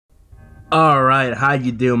Alright, how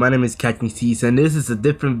you doing? My name is Catching Zzs, and this is a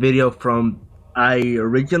different video from I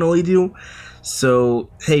originally do. So,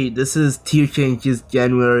 hey, this is tier changes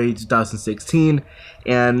January 2016,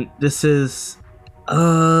 and this is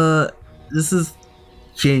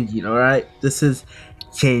changing, alright? This is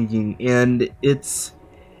changing, and it's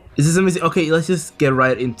just amazing. Okay, let's just get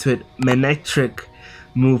right into it. Manectric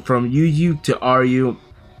moved from UU to RU.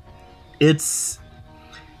 It's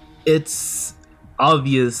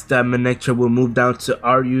obvious that Manectric will move down to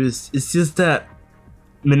RU. It's just that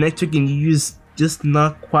Manectric and UU just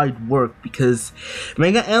not quite work because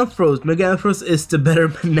Mega Ampharos is the better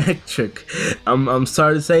Manectric. I'm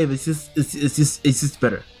sorry to say, but it's just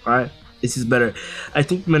better. Alright, it's just better. I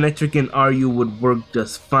think Manectric and RU would work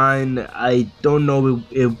just fine. I don't know if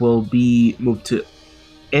it will be moved to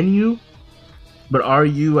NU, but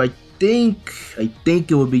RU I think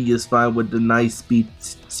it will be just fine with the nice speed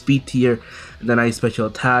tier, the nice special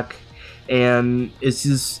attack, and it's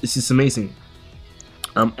just amazing.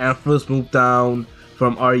 Ampharos moved down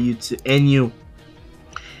from RU to NU.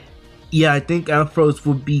 Yeah, I think Ampharos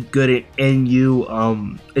would be good at NU.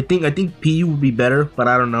 I think PU would be better, but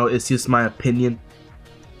I don't know. It's just my opinion.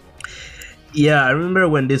 Yeah, I remember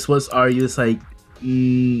when this was RU. It's like,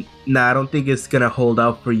 nah, I don't think it's gonna hold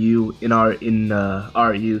out for you in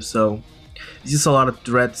RU. So it's just a lot of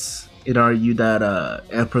threats in RU that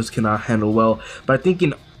Ampharos cannot handle well. But I think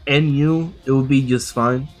in NU it will be just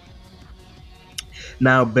fine.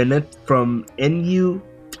 Now Bennett from NU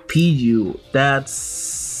to PU,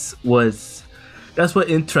 that's what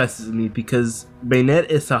interests me, because Bennett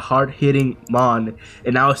is a hard-hitting mon,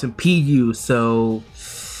 and now it's in PU, so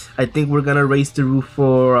I think we're gonna raise the roof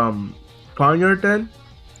for Ponyard then.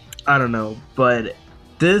 I don't know, but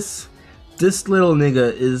this little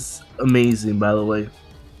nigga is amazing, by the way.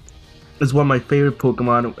 It's one of my favorite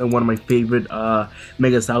Pokemon and one of my favorite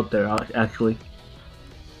megas out there, actually.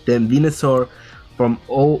 Then Venusaur from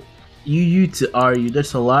UU to RU.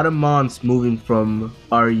 There's a lot of mons moving from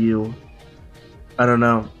RU. I don't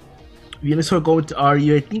know. Venusaur going to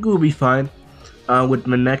RU, I think it will be fine with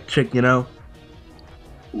Manectric, you know.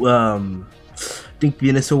 I think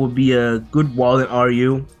Venusaur would be a good wall in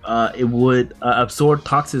RU. It would absorb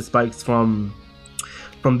toxic spikes from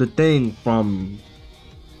the thing, from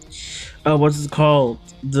what's it called?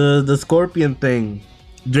 The scorpion thing.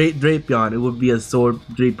 Drapion. It would be a sword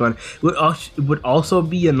Drapion. It would also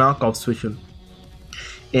be a knockoff Suicune.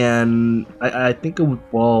 And I think it would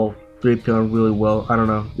wall Drapion really well. I don't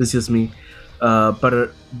know. It's just me.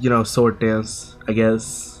 But you know, sword dance, I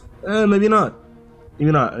guess. Maybe not.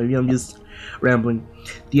 Maybe not. Maybe I'm just rambling.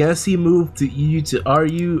 DNC moved to EU to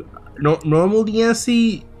RU. No, normal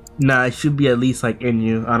DNC? Nah, it should be at least like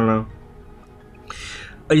NU. I don't know.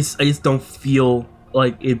 I just don't feel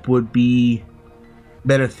like it would be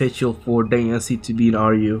beneficial for DNC to be in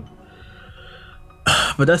RU.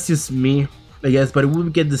 But that's just me, I guess. But it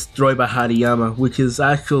would get destroyed by Hariyama, which is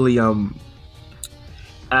actually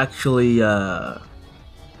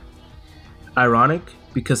ironic,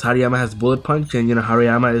 because Hariyama has Bullet Punch, and you know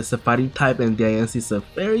Hariyama is a fighting type and DNC is a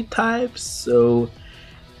fairy type, so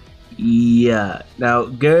yeah. Now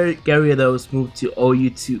Gyarados moved to OU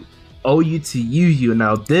to UU.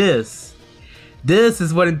 Now this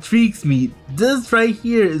is what intrigues me. This right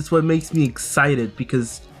here is what makes me excited,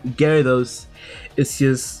 because Gyarados is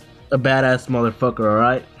just a badass motherfucker,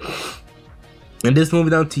 alright? And this moving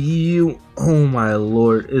down to UU, oh my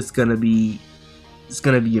lord, it's gonna be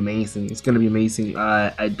amazing. It's gonna be amazing.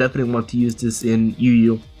 I definitely want to use this in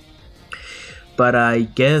UU, but I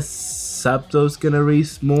guess Zapdos gonna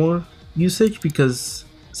raise more usage, because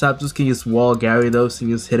Zapdos can just wall Gyarados and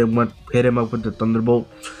just hit him up with the Thunderbolt,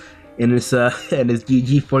 and it's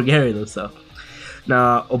GG for Gyarados. So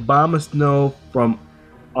now Obama Snow from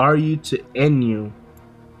RU to NU.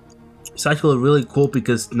 It's actually really cool,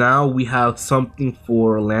 because now we have something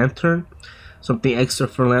for Lantern. Something extra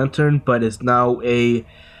for Lantern, but it's now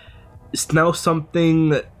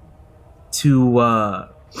something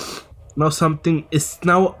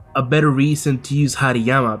a better reason to use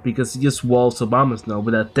Hariyama, because it just walls Obama's now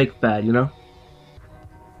with that thick pad, you know.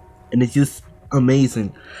 And it's just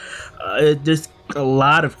amazing. There's a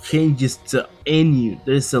lot of changes to NU.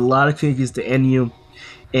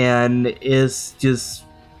 And it's just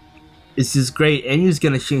great. NU is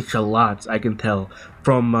gonna change a lot, I can tell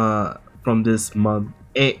from this month.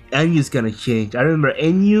 NU is gonna change. I remember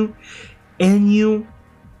NU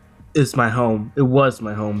is my home. It was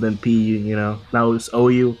my home, then PU, you know. Now it's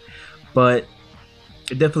OU. But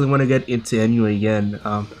I definitely want to get into NU again.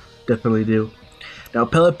 Definitely do. Now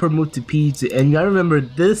Pelipper moved to PU to NU. I remember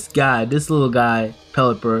this little guy,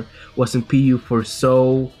 Pelipper, was in PU for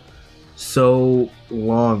so so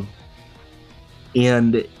long,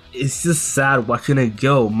 and it's just sad watching it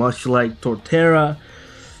go. Much like Torterra,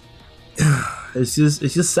 it's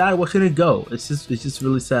just sad watching it go. It's just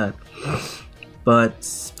really sad.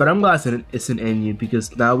 But I'm glad it's an NU,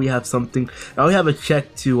 because now we have something. Now we have a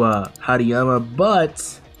check to Hariyama,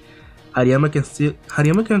 but Hariyama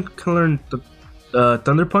can learn the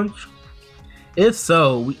Thunder Punch. If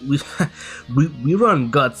so, we run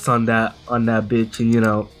guts on that bitch, and you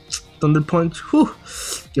know, Thunder Punch, whew,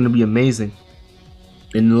 gonna be amazing.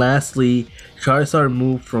 And lastly, Charizard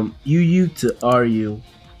moved from UU to RU.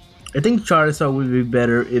 I think Charizard would be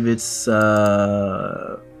better if it's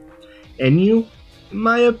NU, in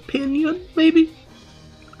my opinion, maybe.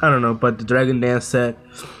 I don't know, but the Dragon Dance set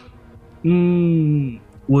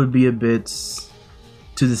would be a bit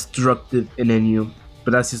too destructive in NU,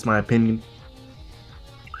 but that's just my opinion.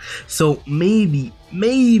 So maybe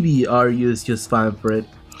RU is just fine for it,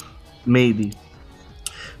 maybe.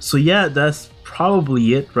 So yeah, that's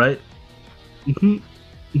probably it, right?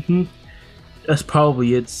 That's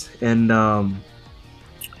probably it, and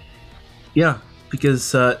yeah,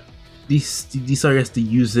 because these are just the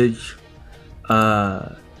usage.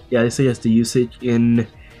 Yeah, these are just the usage in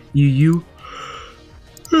UU.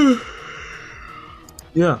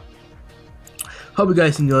 Yeah. Hope you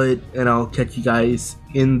guys enjoyed, and I'll catch you guys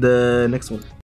in the next one.